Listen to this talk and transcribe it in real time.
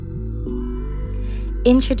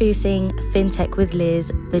Introducing FinTech with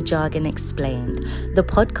Liz, the Jargon Explained, the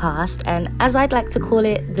podcast, and as I'd like to call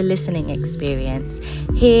it, the listening experience.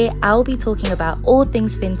 Here, I'll be talking about all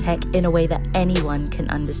things FinTech in a way that anyone can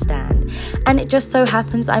understand. And it just so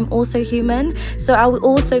happens I'm also human, so I will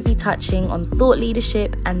also be touching on thought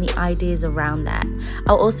leadership and the ideas around that.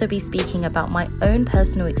 I'll also be speaking about my own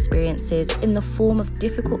personal experiences in the form of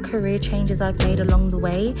difficult career changes I've made along the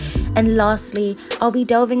way. And lastly, I'll be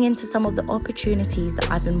delving into some of the opportunities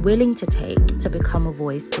that I've been willing to take to become a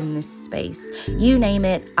voice in this space. You name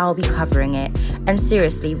it, I'll be covering it. And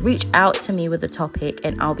seriously, reach out to me with a topic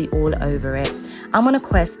and I'll be all over it. I'm on a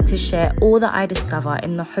quest to share all that I discover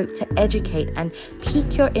in the hope to educate and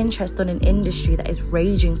pique your interest on an industry that is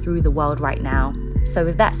raging through the world right now. So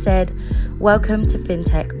with that said, welcome to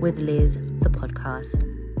FinTech with Liz, the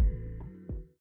podcast.